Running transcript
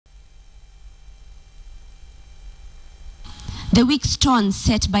The week's tone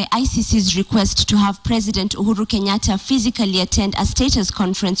set by ICC's request to have President Uhuru Kenyatta physically attend a status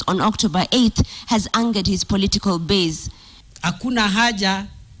conference on October 8th has angered his political base. Hakuna haja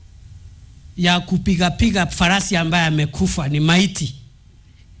ya kupiga farasi ambaye amekufa, ni maiti.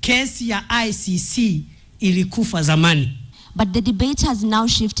 Kesi ya ICC ilikufa zamani. But the debate has now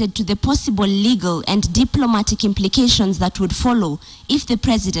shifted to the possible legal and diplomatic implications that would follow if the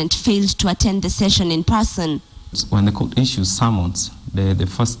president failed to attend the session in person. When the court issues summons, the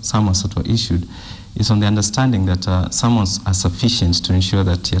first summons that were issued is on the understanding that summons are sufficient to ensure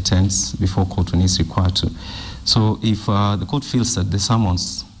that he attends before court when he's required to. So if the court feels that the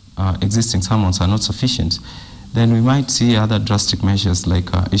summons, existing summons are not sufficient, then we might see other drastic measures like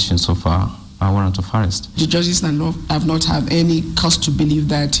issuance of a warrant of arrest. The judges have not had any cause to believe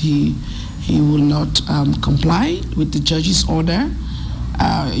that he will not comply with the judge's order.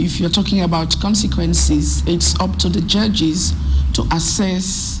 If you're talking about consequences, it's up to the judges to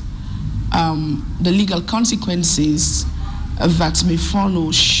assess the legal consequences that may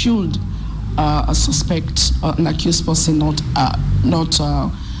follow should a suspect or an accused person not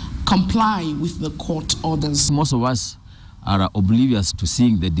comply with the court orders. Most of us are oblivious to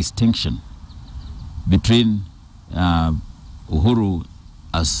seeing the distinction between Uhuru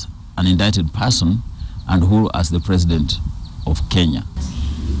as an indicted person and Uhuru as the president of Kenya.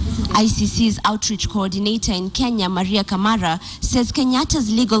 ICC's outreach coordinator in Kenya, Maria Kamara, says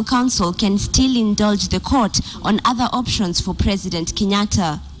Kenyatta's legal counsel can still indulge the court on other options for President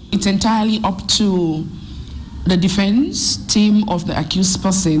Kenyatta. It's entirely up to the defense team of the accused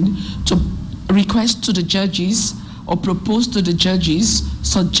person to request to the judges or propose to the judges,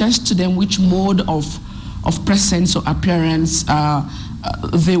 suggest to them which mode of presence or appearance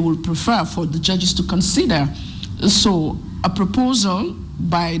they will prefer for the judges to consider. So a proposal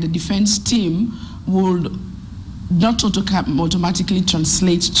by the defense team would not automatically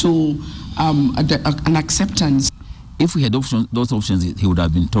translate to an acceptance. If we had those options, he would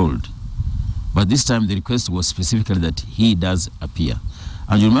have been told. But this time the request was specifically that he does appear.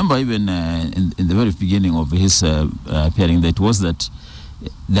 And you remember even in the very beginning of his appearing, that was that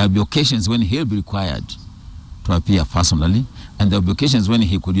there will be occasions when he'll be required to appear personally, and there will be occasions when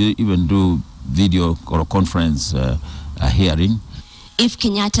he could even do video or a conference hearing. If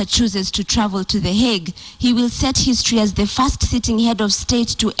Kenyatta chooses to travel to The Hague, he will set history as the first sitting head of state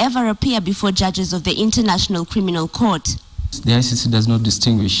to ever appear before judges of the International Criminal Court. The ICC does not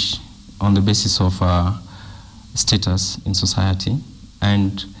distinguish on the basis of status in society,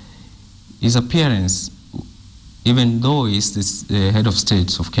 and his appearance, even though he is the head of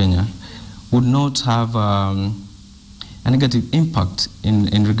state of Kenya, would not have a negative impact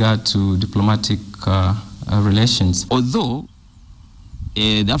in regard to diplomatic relations. Although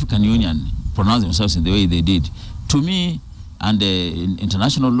the African Union pronounced themselves in the way they did, to me, and in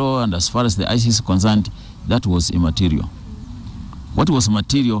international law and as far as the ICC is concerned, that was immaterial. What was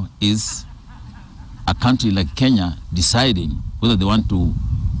material is a country like Kenya deciding whether they want to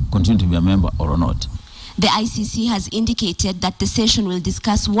continue to be a member or not. The ICC has indicated that the session will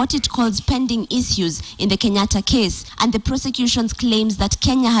discuss what it calls pending issues in the Kenyatta case, and the prosecution's claims that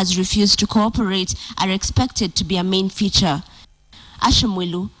Kenya has refused to cooperate are expected to be a main feature.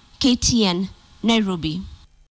 Ashamwilu, KTN, Nairobi.